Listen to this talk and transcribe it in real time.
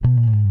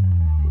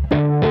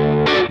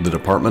The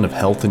Department of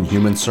Health and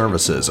Human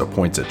Services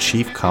appoints a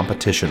chief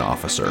competition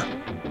officer.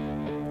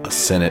 A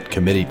Senate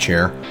committee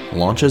chair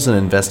launches an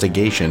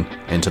investigation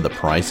into the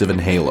price of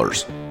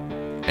inhalers.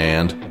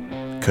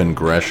 And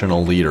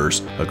congressional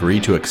leaders agree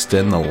to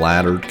extend the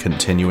laddered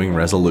continuing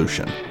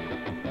resolution.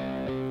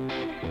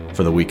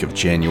 For the week of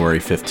January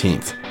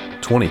 15th,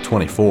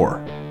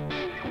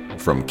 2024,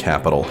 from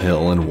Capitol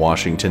Hill in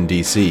Washington,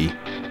 D.C.,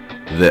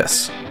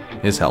 this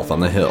is Health on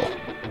the Hill,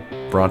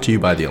 brought to you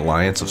by the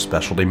Alliance of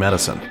Specialty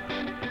Medicine.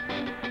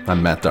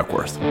 I'm Matt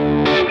Duckworth.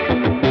 At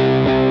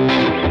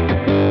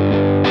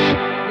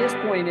this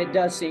point, it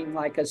does seem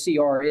like a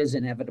CR is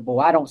inevitable.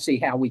 I don't see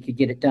how we could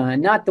get it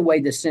done. Not the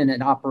way the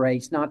Senate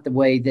operates, not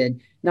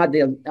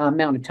the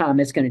amount of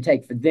time it's going to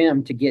take for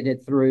them to get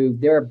it through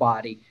their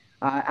body.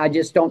 I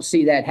just don't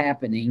see that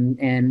happening.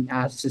 And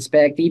I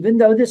suspect, even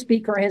though the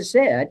speaker has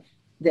said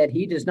that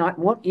he does not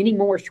want any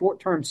more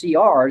short-term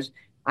CRs,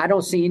 I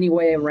don't see any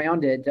way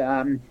around it.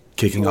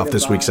 Kicking off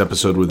this week's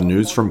episode with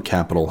news from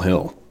Capitol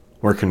Hill,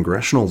 where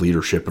congressional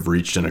leadership have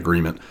reached an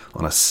agreement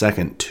on a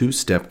second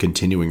two-step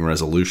continuing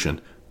resolution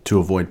to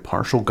avoid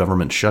partial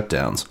government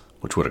shutdowns,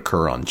 which would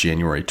occur on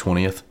January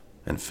 20th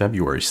and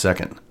February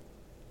 2nd.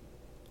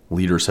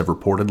 Leaders have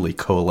reportedly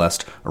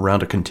coalesced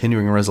around a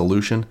continuing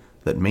resolution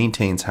that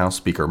maintains House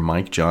Speaker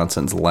Mike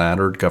Johnson's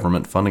laddered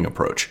government funding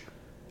approach,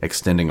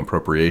 extending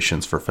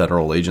appropriations for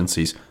federal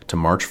agencies to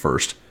March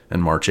 1st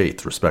and March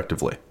 8th,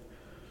 respectively.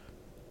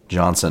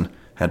 Johnson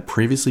had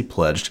previously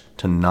pledged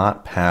to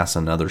not pass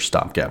another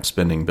stopgap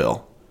spending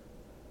bill.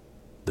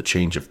 The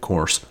change of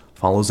course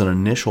follows an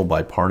initial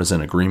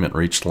bipartisan agreement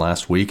reached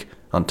last week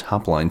on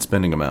top-line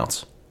spending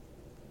amounts.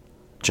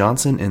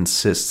 Johnson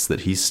insists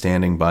that he's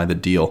standing by the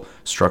deal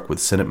struck with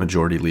Senate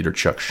Majority Leader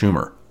Chuck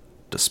Schumer,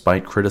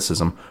 despite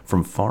criticism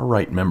from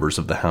far-right members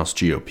of the House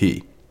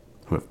GOP,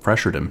 who have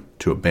pressured him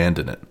to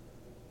abandon it.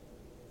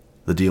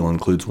 The deal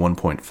includes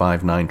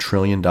 $1.59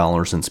 trillion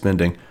in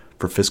spending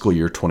for fiscal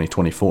year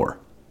 2024,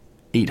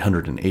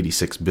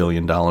 $886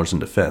 billion in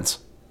defense,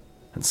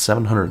 and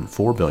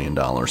 $704 billion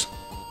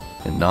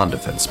in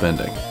non-defense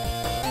spending.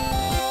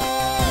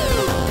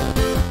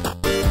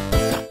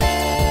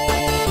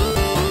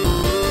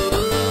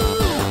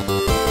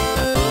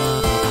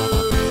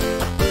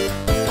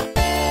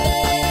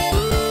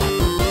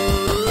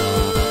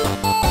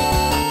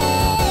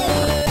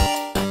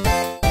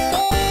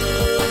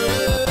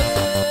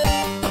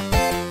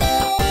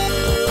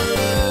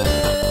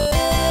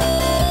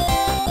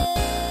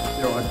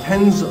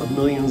 Tens of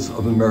millions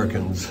of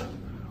Americans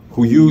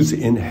who use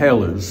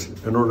inhalers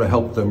in order to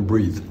help them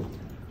breathe.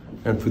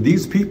 And for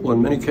these people,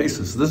 in many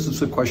cases, this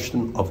is a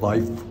question of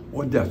life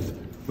or death,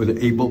 whether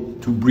they're able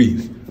to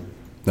breathe.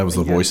 That was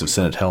the voice of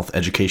Senate Health,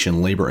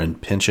 Education, Labor, and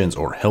Pensions,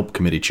 or HELP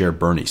Committee Chair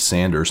Bernie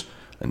Sanders,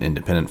 an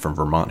independent from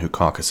Vermont who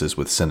caucuses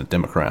with Senate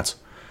Democrats,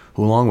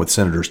 who, along with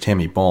Senators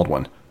Tammy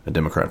Baldwin, a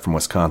Democrat from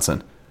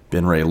Wisconsin,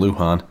 Ben Ray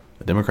Lujan,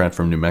 a Democrat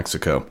from New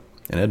Mexico,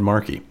 and Ed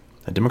Markey,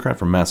 a Democrat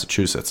from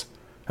Massachusetts,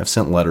 have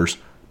sent letters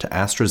to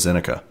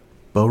AstraZeneca,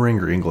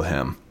 Boehringer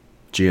Ingelheim,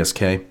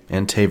 GSK,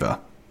 and Teva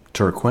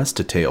to request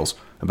details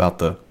about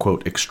the,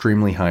 quote,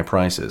 extremely high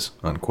prices,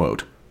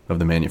 unquote, of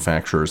the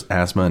manufacturer's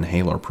asthma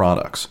inhaler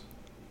products.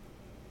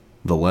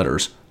 The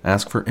letters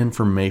ask for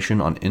information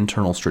on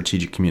internal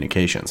strategic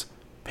communications,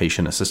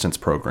 patient assistance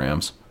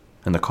programs,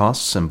 and the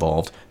costs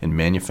involved in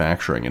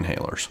manufacturing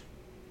inhalers.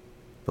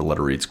 The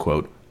letter reads,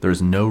 quote, there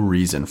is no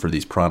reason for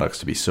these products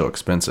to be so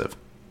expensive,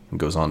 and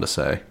goes on to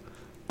say,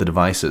 the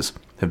devices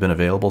have been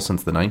available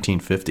since the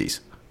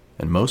 1950s,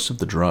 and most of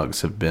the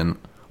drugs have been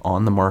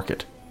on the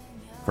market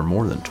for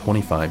more than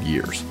 25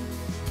 years,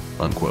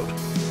 unquote.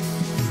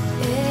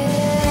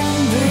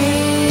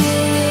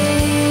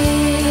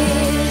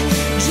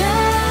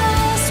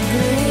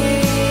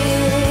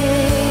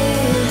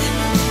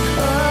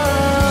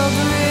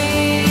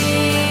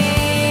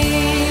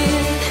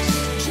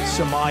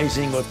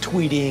 Surmising or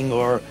tweeting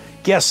or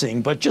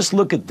guessing, but just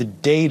look at the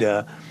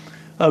data.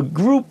 A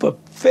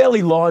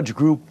fairly large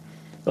group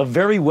of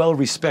very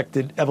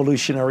well-respected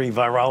evolutionary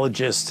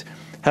virologists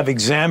have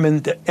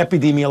examined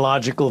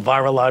epidemiological,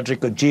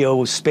 virological,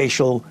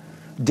 geospatial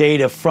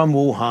data from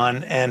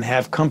Wuhan and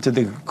have come to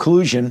the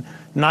conclusion,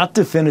 not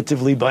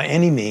definitively by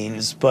any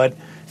means, but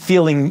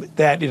feeling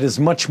that it is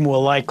much more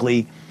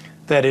likely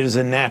that it is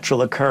a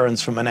natural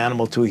occurrence from an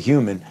animal to a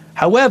human.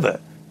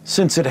 However,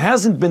 since it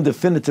hasn't been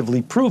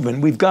definitively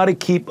proven, we've got to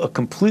keep a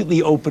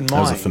completely open mind.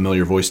 That was a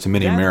familiar voice to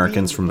many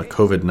Americans from the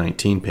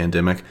COVID-19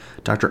 pandemic,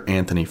 Dr.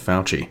 Anthony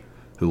Fauci,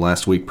 who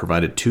last week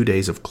provided 2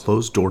 days of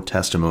closed-door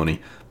testimony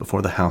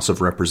before the House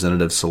of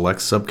Representatives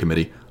Select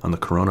Subcommittee on the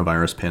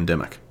Coronavirus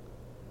Pandemic.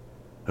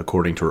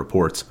 According to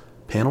reports,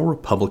 panel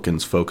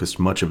Republicans focused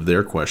much of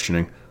their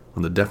questioning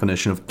on the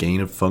definition of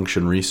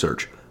gain-of-function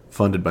research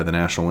funded by the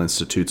National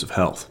Institutes of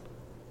Health.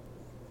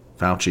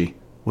 Fauci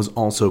was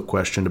also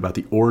questioned about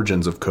the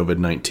origins of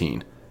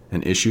COVID-19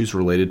 and issues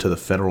related to the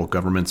federal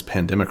government's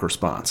pandemic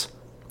response,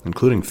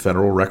 including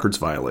federal records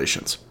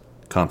violations,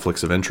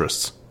 conflicts of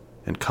interests,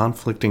 and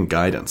conflicting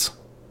guidance.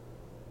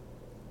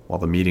 While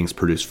the meetings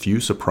produced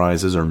few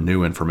surprises or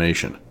new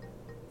information,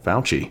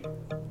 Fauci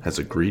has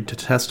agreed to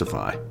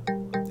testify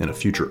in a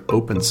future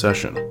open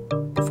session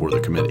before the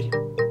committee.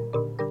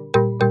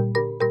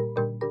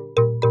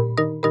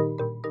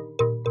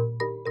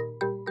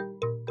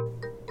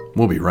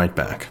 We'll be right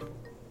back.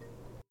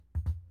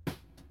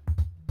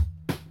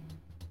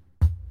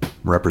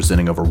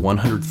 Representing over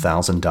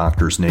 100,000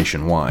 doctors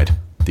nationwide,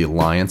 the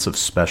Alliance of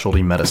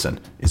Specialty Medicine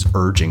is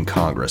urging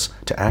Congress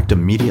to act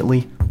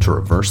immediately to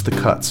reverse the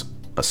cuts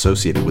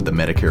associated with the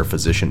Medicare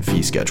physician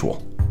fee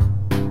schedule.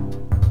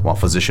 While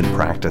physician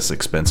practice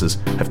expenses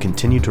have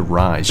continued to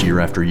rise year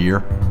after year,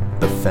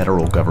 the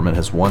federal government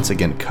has once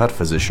again cut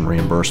physician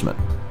reimbursement,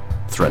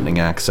 threatening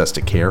access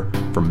to care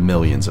for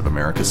millions of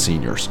America's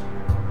seniors.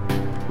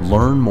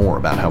 Learn more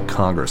about how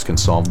Congress can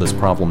solve this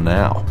problem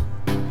now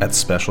at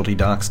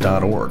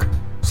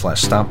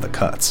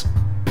specialtydocs.org/stopthecuts.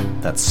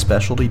 That's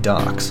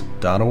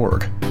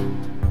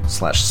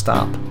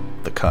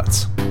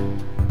specialtydocs.org/stopthecuts.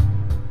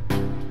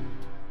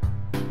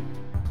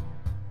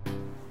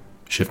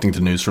 Shifting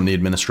to news from the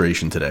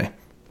administration today,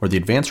 where the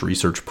Advanced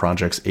Research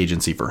Projects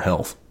Agency for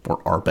Health,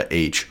 or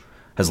ARPA-H,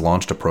 has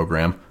launched a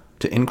program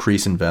to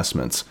increase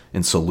investments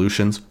in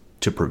solutions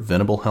to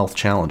preventable health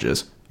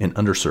challenges in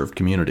underserved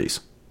communities.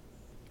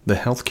 The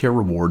Healthcare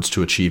Rewards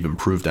to Achieve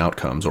Improved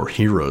Outcomes, or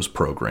HEROES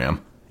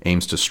program,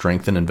 aims to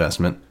strengthen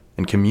investment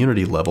in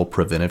community-level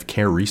preventive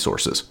care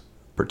resources,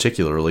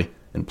 particularly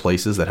in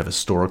places that have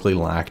historically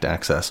lacked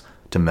access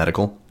to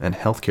medical and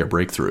healthcare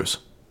breakthroughs.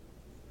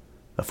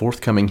 A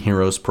forthcoming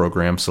HEROES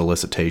program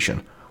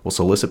solicitation will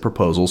solicit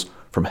proposals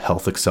from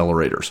health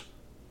accelerators,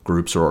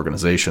 groups or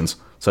organizations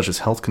such as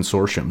health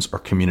consortiums or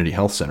community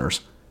health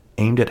centers,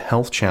 aimed at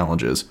health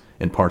challenges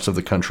in parts of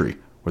the country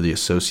where the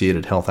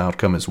associated health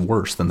outcome is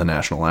worse than the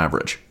national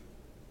average.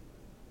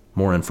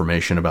 More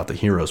information about the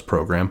HEROES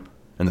program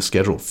and the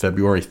scheduled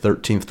February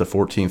 13th to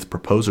 14th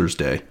Proposers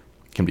Day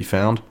can be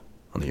found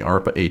on the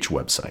ARPA-H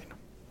website.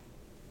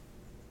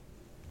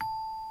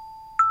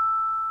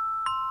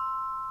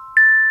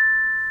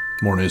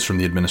 More news from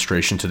the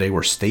administration today,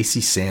 where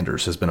Stacey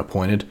Sanders has been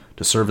appointed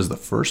to serve as the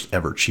first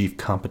ever Chief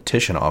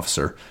Competition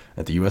Officer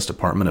at the U.S.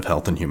 Department of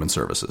Health and Human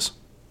Services.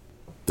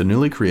 The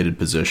newly created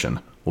position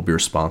will be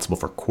responsible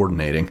for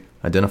coordinating,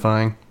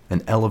 identifying,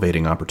 and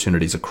elevating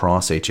opportunities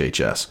across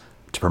HHS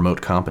to promote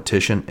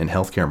competition in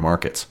healthcare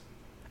markets,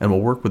 and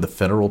will work with the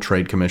Federal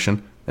Trade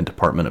Commission and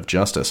Department of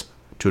Justice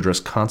to address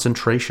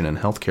concentration in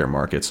healthcare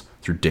markets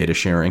through data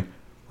sharing,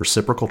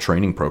 reciprocal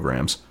training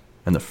programs,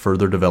 and the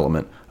further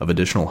development of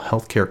additional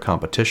healthcare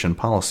competition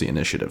policy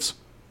initiatives.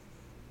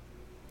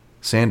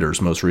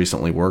 Sanders most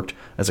recently worked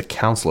as a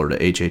counselor to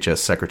HHS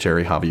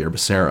Secretary Javier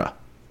Becerra,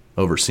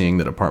 overseeing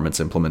the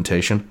department's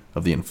implementation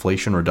of the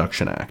Inflation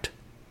Reduction Act.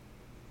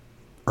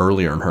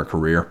 Earlier in her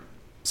career,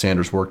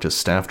 Sanders worked as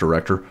staff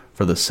director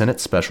for the Senate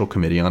Special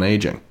Committee on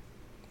Aging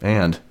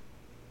and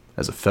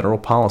as a federal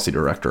policy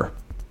director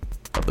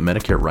of the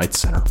Medicare Rights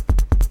Center.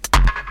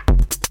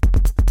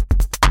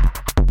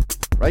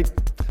 Right?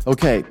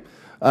 Okay.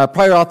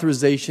 Prior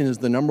authorization is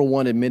the number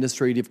one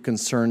administrative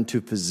concern to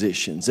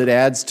physicians. It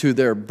adds to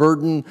their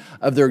burden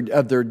of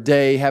their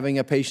day, having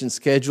a patient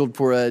scheduled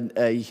for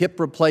a hip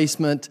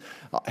replacement,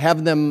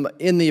 having them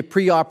in the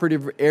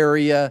preoperative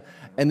area,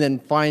 and then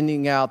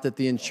finding out that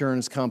the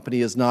insurance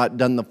company has not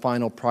done the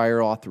final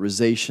prior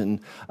authorization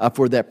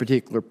for that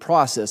particular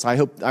process.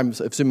 I'm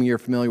assuming you're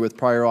familiar with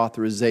prior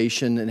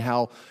authorization and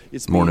how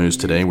it's more news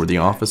today, where the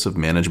Office of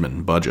Management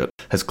and Budget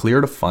has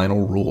cleared a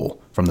final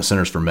rule from the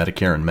Centers for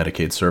Medicare and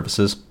Medicaid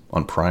Services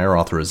on prior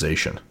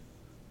authorization.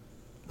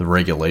 The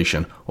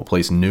regulation will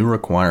place new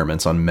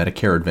requirements on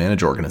Medicare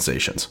Advantage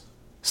organizations,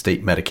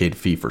 state Medicaid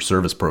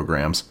fee-for-service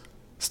programs,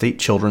 state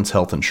Children's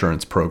Health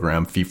Insurance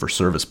Program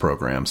fee-for-service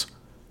programs,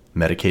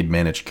 Medicaid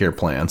managed care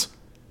plans,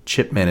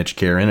 CHIP managed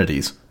care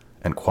entities,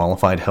 and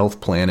qualified health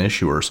plan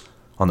issuers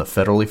on the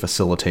federally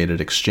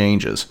facilitated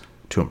exchanges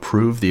to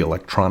improve the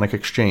electronic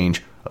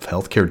exchange of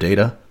healthcare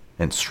data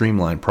and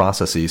streamline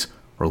processes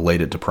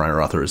related to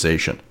prior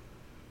authorization.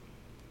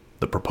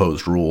 The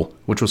proposed rule,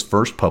 which was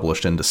first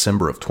published in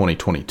December of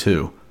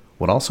 2022,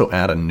 would also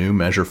add a new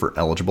measure for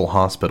eligible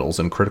hospitals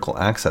and critical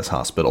access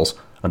hospitals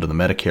under the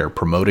Medicare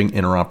Promoting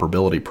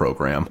Interoperability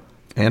Program,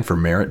 and for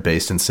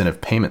merit-based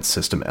incentive payment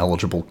system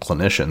eligible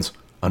clinicians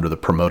under the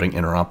Promoting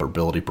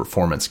Interoperability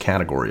Performance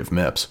category of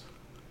MIPS,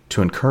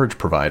 to encourage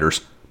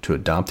providers to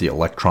adopt the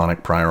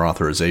electronic prior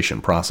authorization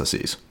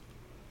processes.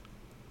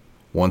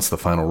 Once the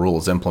final rule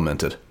is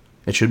implemented,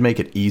 it should make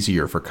it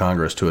easier for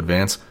Congress to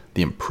advance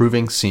the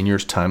Improving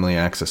Seniors' Timely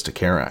Access to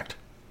Care Act,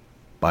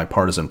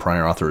 bipartisan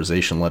prior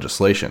authorization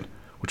legislation,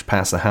 which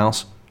passed the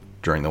House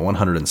during the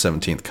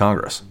 117th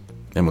Congress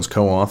and was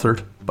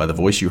co-authored by the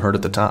voice you heard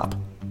at the top,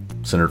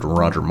 Senator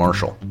Roger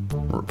Marshall,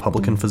 a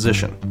Republican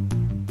physician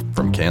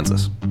from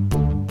Kansas.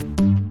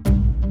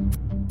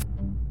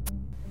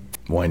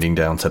 Winding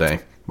down today,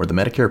 where the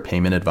Medicare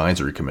Payment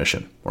Advisory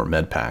Commission, or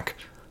MedPAC,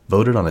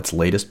 voted on its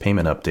latest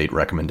payment update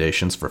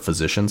recommendations for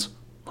physicians,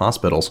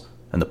 hospitals,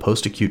 and the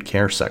post-acute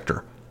care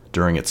sector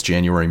during its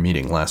January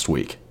meeting last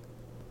week.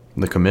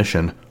 The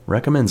Commission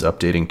recommends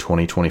updating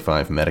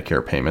 2025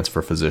 Medicare payments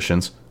for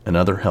physicians and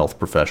other health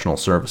professional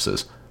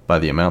services by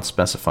the amount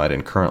specified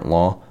in current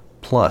law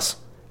plus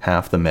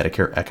half the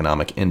Medicare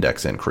Economic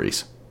Index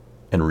increase,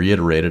 and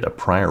reiterated a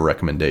prior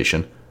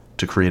recommendation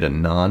to create a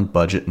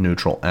non-budget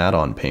neutral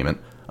add-on payment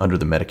under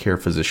the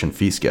Medicare Physician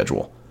Fee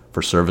Schedule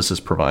for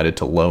services provided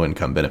to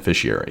low-income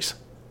beneficiaries.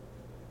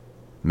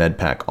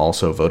 MedPAC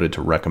also voted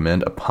to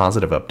recommend a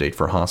positive update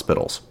for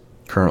hospitals,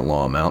 current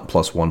law amount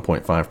plus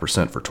 1.5%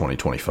 for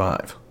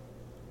 2025.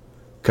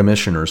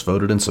 Commissioners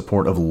voted in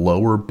support of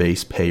lower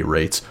base pay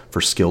rates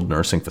for skilled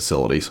nursing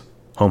facilities,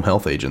 home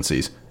health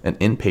agencies, and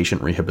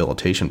inpatient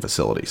rehabilitation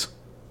facilities,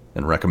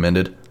 and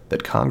recommended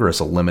that Congress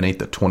eliminate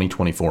the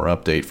 2024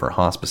 update for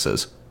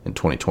hospices in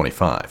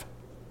 2025.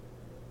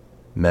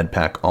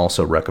 MedPAC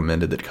also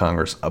recommended that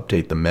Congress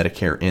update the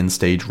Medicare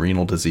end-stage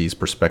renal disease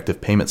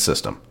prospective payment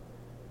system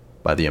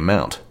by the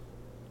amount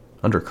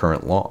under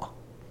current law.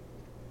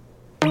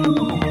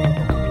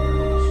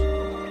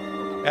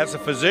 As a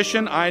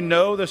physician, I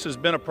know this has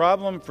been a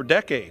problem for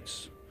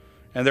decades,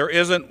 and there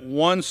isn't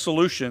one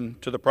solution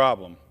to the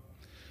problem.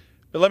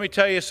 But let me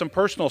tell you some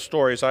personal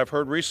stories I've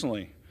heard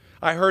recently.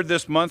 I heard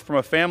this month from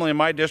a family in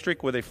my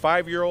district with a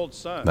 5-year-old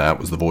son. That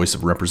was the voice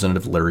of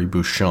Representative Larry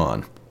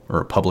Bucshon, a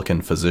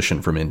Republican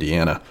physician from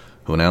Indiana,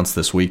 who announced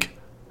this week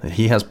that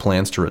he has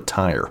plans to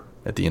retire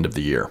at the end of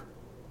the year.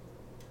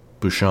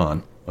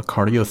 Bucshon, a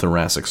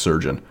cardiothoracic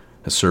surgeon,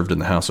 has served in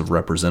the House of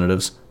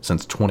Representatives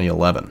since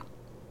 2011.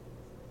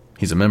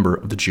 He's a member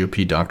of the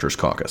GOP Doctors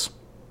Caucus.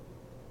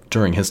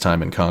 During his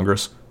time in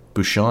Congress,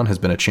 Bucshon has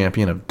been a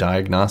champion of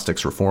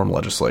diagnostics reform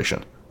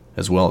legislation,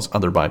 as well as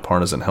other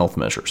bipartisan health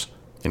measures,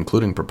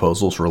 including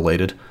proposals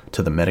related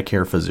to the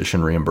Medicare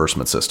physician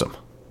reimbursement system.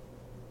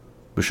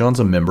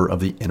 Bucshon's a member of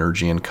the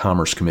Energy and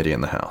Commerce Committee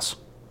in the House.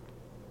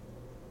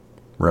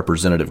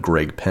 Representative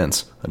Greg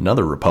Pence,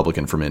 another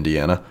Republican from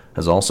Indiana,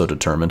 has also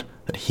determined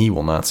that he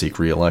will not seek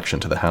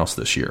re-election to the House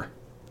this year.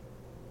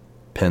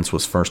 Pence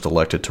was first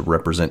elected to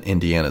represent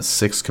Indiana's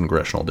 6th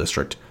congressional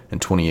district in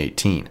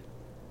 2018,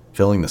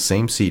 filling the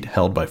same seat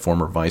held by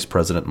former Vice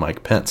President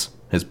Mike Pence,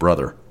 his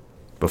brother,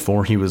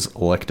 before he was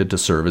elected to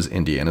serve as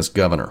Indiana's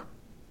governor.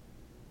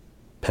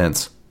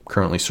 Pence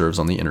currently serves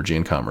on the Energy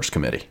and Commerce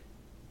Committee.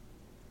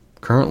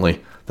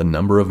 Currently, the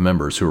number of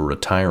members who are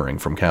retiring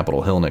from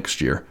Capitol Hill next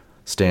year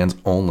stands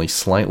only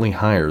slightly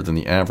higher than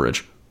the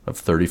average of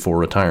 34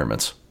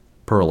 retirements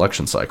per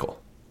election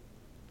cycle.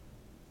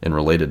 In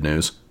related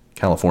news,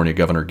 California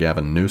Governor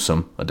Gavin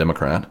Newsom, a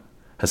Democrat,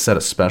 has set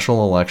a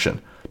special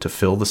election to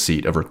fill the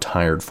seat of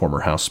retired former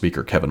House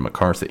Speaker Kevin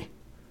McCarthy.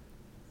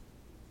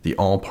 The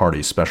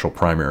all-party special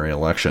primary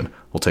election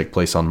will take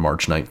place on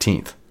March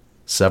 19th,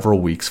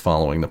 several weeks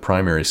following the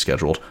primary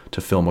scheduled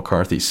to fill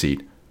McCarthy's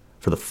seat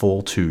for the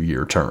full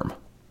 2-year term.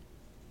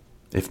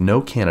 If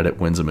no candidate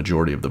wins a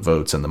majority of the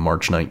votes in the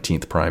March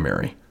 19th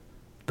primary,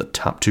 the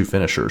top 2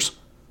 finishers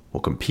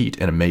will compete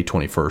in a May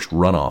 21st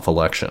runoff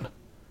election.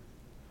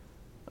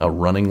 A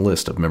running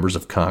list of members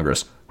of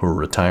Congress who are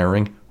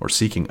retiring or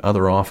seeking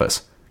other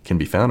office can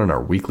be found in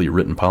our weekly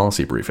written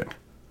policy briefing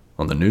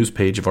on the news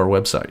page of our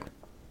website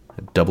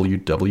at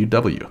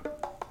www.hhs.com.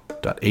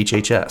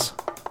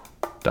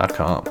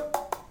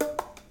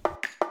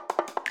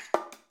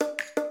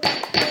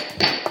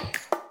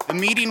 The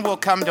meeting will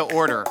come to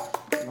order.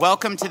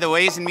 Welcome to the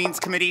Ways and Means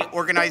Committee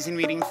organizing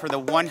meeting for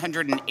the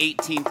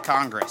 118th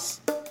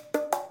Congress.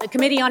 The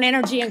Committee on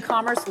Energy and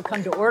Commerce will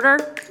come to order.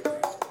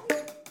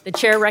 The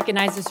chair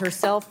recognizes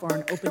herself for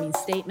an opening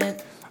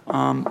statement.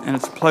 And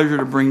it's a pleasure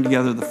to bring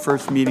together the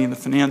first meeting of the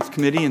Finance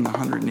Committee in the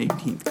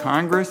 118th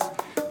Congress.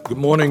 Good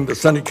morning. The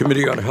Senate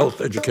Committee on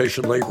Health,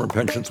 Education, Labor, and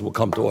Pensions will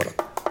come to order.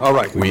 All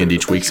right. We end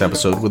each week's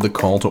episode with the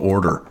call to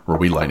order, where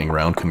we lightning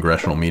round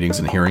congressional meetings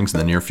and hearings in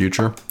the near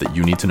future that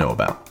you need to know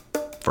about.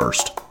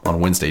 First, on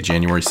Wednesday,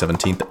 January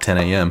 17th at 10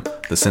 a.m.,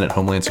 the Senate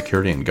Homeland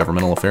Security and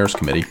Governmental Affairs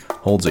Committee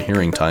holds a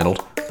hearing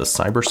titled The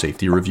Cyber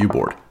Safety Review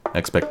Board,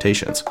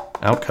 Expectations,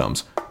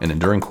 Outcomes, and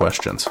Enduring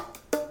Questions.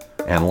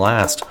 And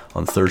last,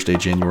 on Thursday,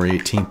 January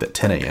 18th at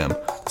 10 a.m.,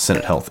 the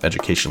Senate Health,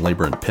 Education,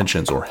 Labor, and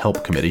Pensions, or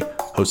HELP Committee,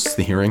 hosts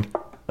the hearing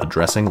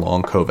Addressing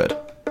Long COVID,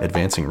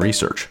 Advancing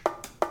Research,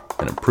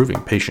 and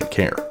Improving Patient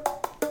Care.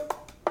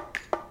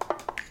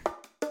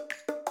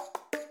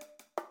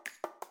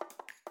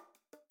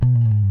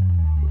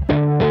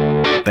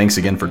 Thanks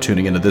again for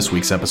tuning into this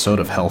week's episode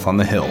of Health on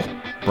the Hill,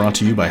 brought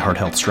to you by Heart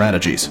Health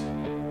Strategies.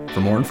 For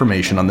more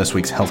information on this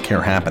week's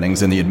healthcare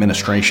happenings in the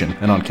administration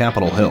and on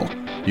Capitol Hill,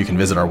 you can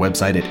visit our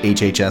website at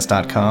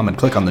hhs.com and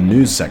click on the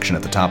news section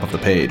at the top of the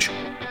page.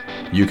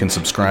 You can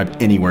subscribe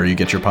anywhere you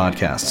get your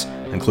podcasts,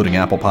 including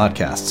Apple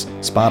Podcasts,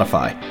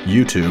 Spotify,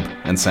 YouTube,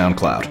 and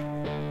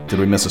SoundCloud. Did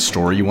we miss a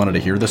story you wanted to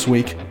hear this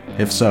week?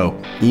 If so,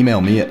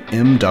 email me at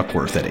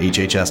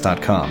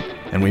mduckworth@hhs.com,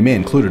 and we may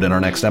include it in our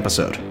next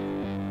episode.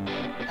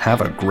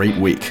 Have a great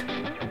week,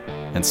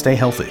 and stay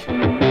healthy.